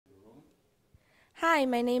Hi,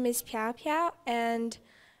 my name is Piao Piao, and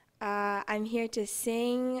I'm here to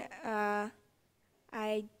sing. I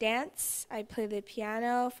dance, I play the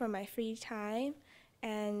piano for my free time,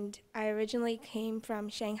 and I originally came from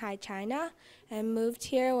Shanghai, China, and moved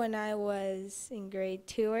here when I was in grade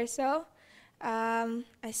 2 or so. I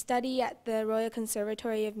study at the Royal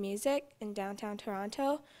Conservatory of Music in downtown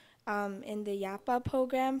Toronto in the YAPA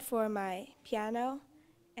program for my piano,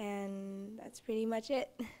 and that's pretty much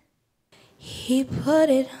it. He put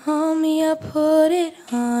it on me, I put it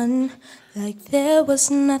on, like there was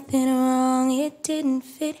nothing wrong. It didn't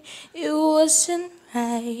fit, it wasn't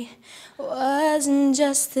right, wasn't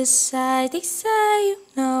just the size. They say you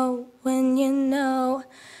know when you know,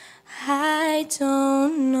 I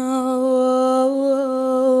don't know.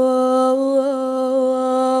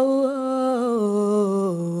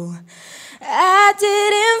 I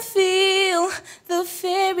didn't feel the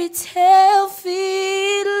fairy tale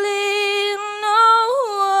feeling. No,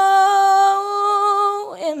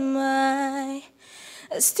 am I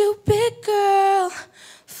a stupid girl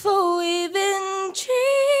for even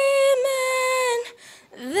dreaming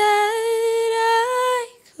that I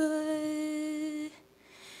could?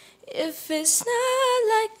 If it's not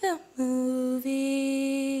like the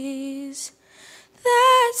movies,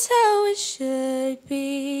 that's how it should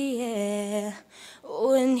be, yeah.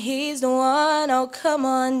 When he's the one, I'll come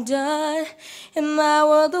undone, and my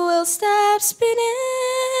world will stop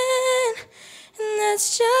spinning, and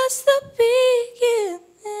that's just the beginning,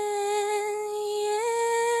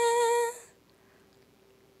 yeah.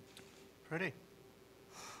 Pretty.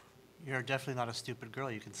 You're definitely not a stupid girl.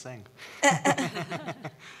 You can sing.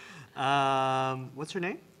 What's your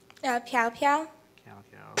name? Piao Piao. Kiao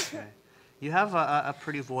Kiao, okay. You have a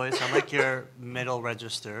pretty voice. I like your middle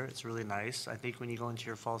register. It's really nice. I think when you go into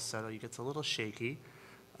your falsetto, you get a little shaky.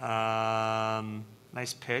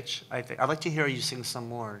 Nice pitch. I'd like to hear you sing some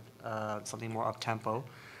more, something more up-tempo.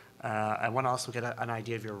 I want to also get an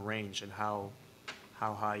idea of your range and how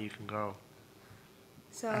high you can go.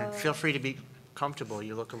 And feel free to be comfortable.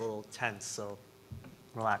 You look a little tense, so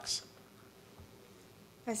relax.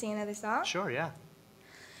 Can I sing another song? Sure, yeah.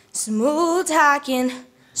 Smooth talking,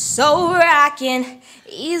 so rocking.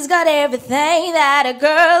 He's got everything that a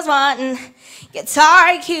girl's wanting.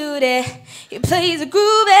 Guitar cutie, he plays a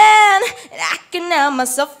groovin', and I can help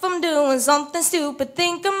myself from doing something stupid.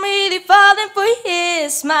 Think I'm really falling for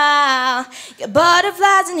his smile. Get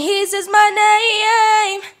butterflies and he says my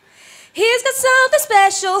name. He's got something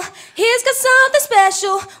special, he's got something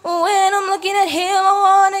special. When I'm looking at him, I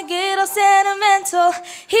wanna get all sentimental.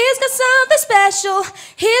 He's got something special,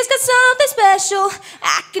 he's got something special.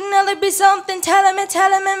 I can only be something, tell him and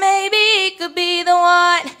maybe he could be the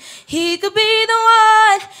one. He could be the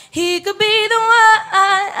one, he could be the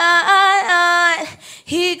one.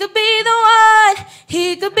 He could be the one,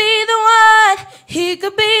 he could be the one, he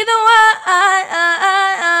could be the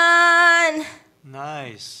one.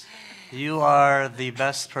 Nice. You are the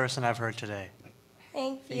best person I've heard today.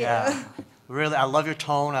 Thank you. Yeah, really, I love your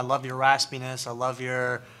tone. I love your raspiness. I love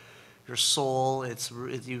your soul.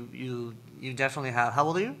 You definitely have. How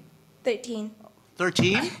old are you? 13.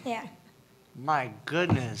 13? Yeah. My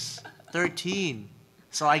goodness, 13.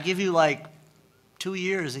 So I give you like 2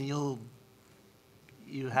 years and you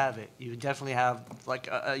have it. You definitely have like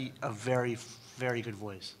a very, very good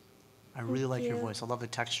voice. I really like your voice. I love the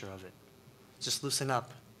texture of it. Just loosen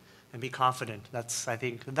up and be confident. I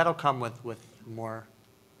think that'll come with more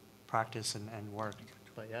practice and work.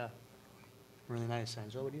 But yeah, really nice.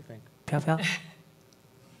 Angela, what do you think? Piao Piao,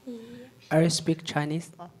 Are you speak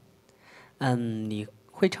Chinese? 你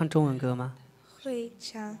会唱中文歌吗？会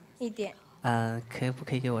唱一点。可不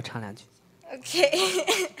可以给我唱2句？ OK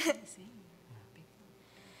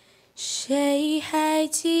谁还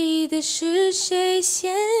记得是谁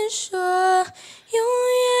先说永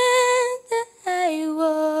远的爱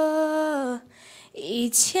我？以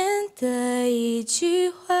前的一句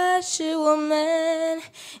话是我们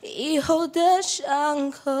以后的伤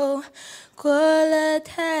口。过了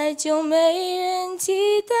太久，没人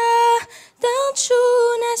记得当初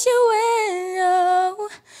那些温柔。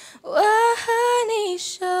我和你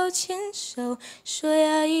手牵手，说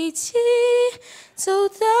要一起走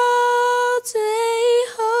到最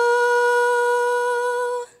后。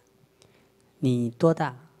你多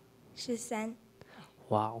大13。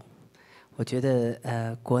哇哦，我觉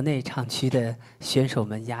得国内唱区的选手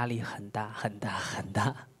们压力很大很大很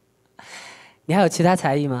大。你还有其他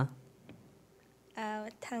才艺吗？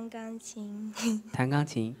弹钢琴。弹钢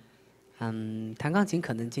琴，弹钢琴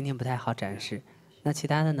可能今天不太好展示。那其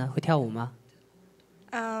他的呢？会跳舞吗？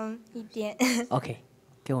一点。OK，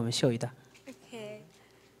给我们秀一段。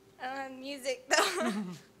OK，music 的。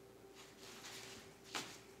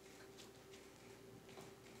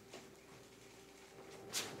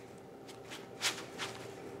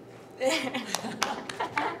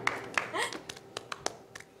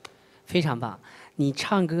非常棒，你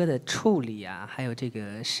唱歌的处理啊，还有这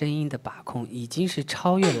个声音的把控，已经是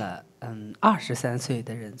超越了23岁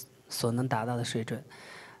的人所能达到的水准。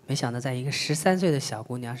没想到在一个13岁的小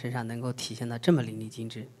姑娘身上能够体现到这么淋漓尽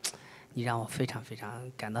致，你让我非常非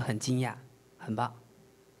常感到很惊讶，很棒。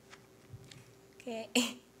Okay.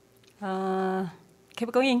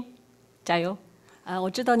 Keep going， 加油！我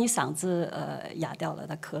知道你嗓子哑掉了，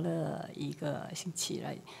他咳了1个星期了，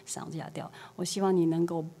嗓子哑掉。我希望你能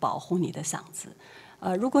够保护你的嗓子。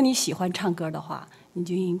如果你喜欢唱歌的话，你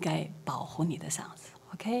就应该保护你的嗓子。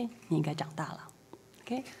OK， 你应该长大了。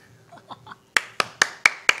OK。